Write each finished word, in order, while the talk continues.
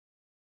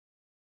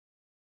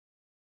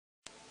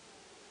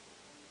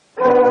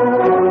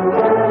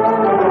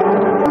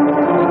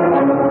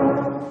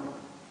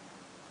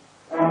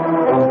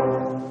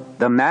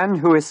The Man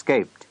Who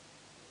Escaped.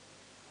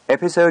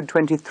 Episode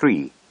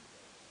 23.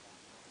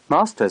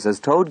 Masters has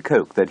told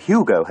Coke that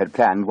Hugo had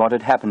planned what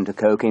had happened to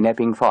Coke in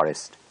Epping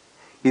Forest.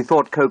 He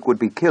thought Coke would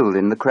be killed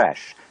in the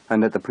crash,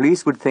 and that the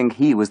police would think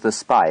he was the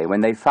spy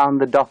when they found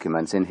the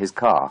documents in his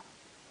car.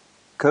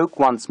 Coke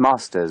wants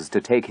Masters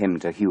to take him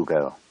to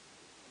Hugo.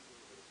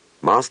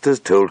 Masters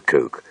told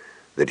Coke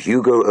that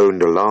Hugo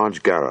owned a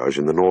large garage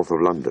in the north of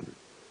London.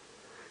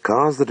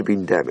 Cars that had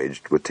been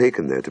damaged were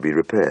taken there to be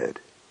repaired.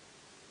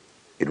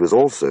 It was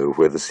also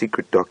where the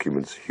secret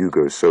documents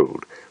Hugo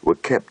sold were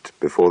kept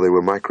before they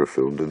were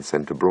microfilmed and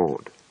sent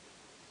abroad.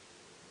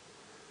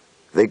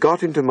 They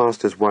got into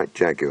Masters' white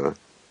Jaguar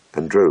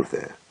and drove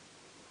there.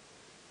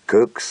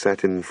 Coke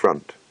sat in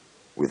front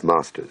with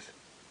Masters.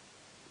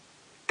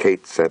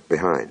 Kate sat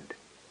behind.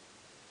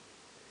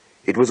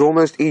 It was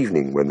almost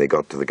evening when they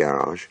got to the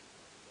garage.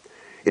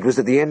 It was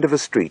at the end of a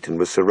street and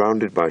was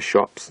surrounded by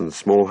shops and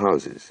small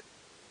houses.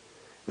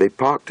 They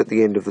parked at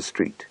the end of the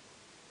street.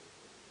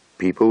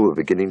 People were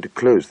beginning to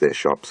close their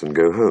shops and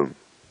go home.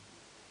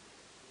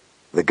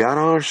 The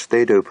garage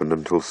stayed open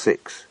until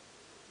 6.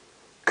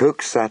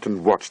 Coke sat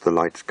and watched the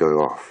lights go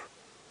off.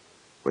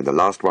 When the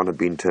last one had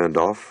been turned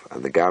off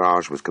and the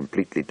garage was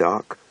completely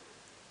dark,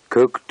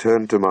 Coke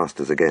turned to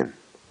Masters again.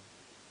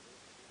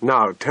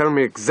 Now, tell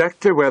me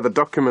exactly where the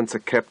documents are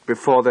kept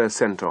before they're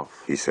sent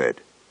off, he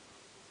said.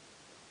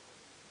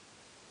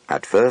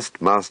 At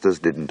first, Masters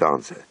didn't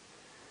answer.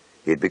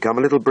 He had become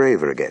a little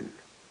braver again.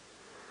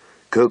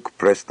 Coke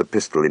pressed the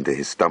pistol into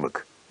his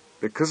stomach.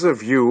 Because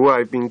of you,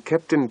 I've been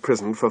kept in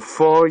prison for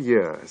 4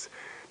 years.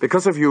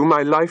 Because of you,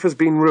 my life has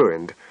been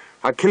ruined.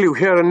 I'll kill you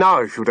here and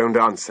now if you don't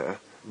answer.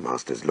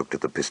 Masters looked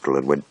at the pistol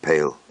and went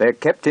pale. They're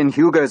kept in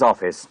Hugo's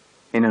office,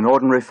 in an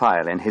ordinary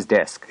file in his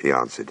desk. He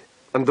answered.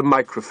 And the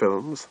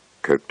microfilms?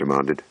 Coke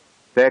demanded.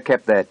 They're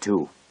kept there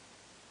too.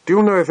 Do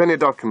you know if any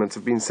documents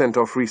have been sent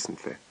off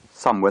recently?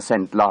 Some were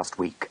sent last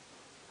week.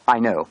 I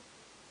know.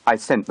 I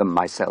sent them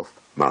myself.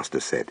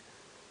 Masters said.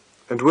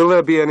 And will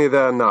there be any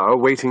there now,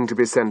 waiting to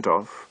be sent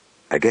off?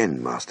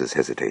 Again, Masters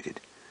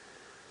hesitated.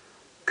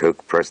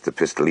 Coke pressed the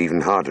pistol even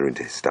harder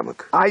into his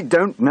stomach. I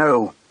don't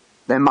know.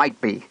 There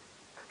might be.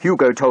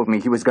 Hugo told me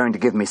he was going to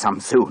give me some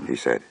soon, he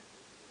said.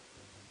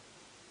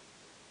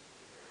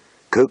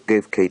 Coke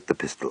gave Kate the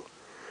pistol.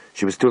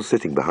 She was still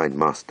sitting behind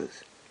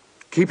Masters.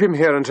 Keep him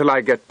here until I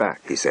get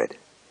back, he said.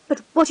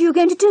 But what are you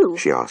going to do?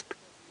 She asked.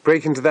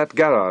 Break into that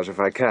garage if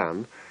I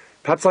can.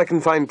 Perhaps I can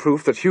find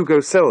proof that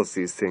Hugo sells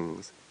these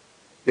things.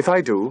 If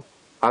I do,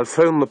 I'll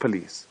phone the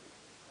police.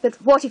 But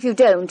what if you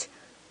don't?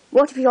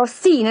 What if you're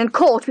seen and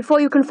caught before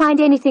you can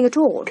find anything at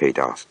all? Kate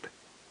asked.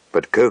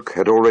 But Coke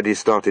had already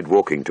started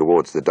walking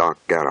towards the dark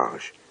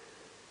garage.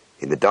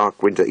 In the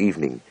dark winter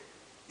evening,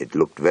 it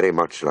looked very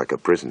much like a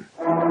prison.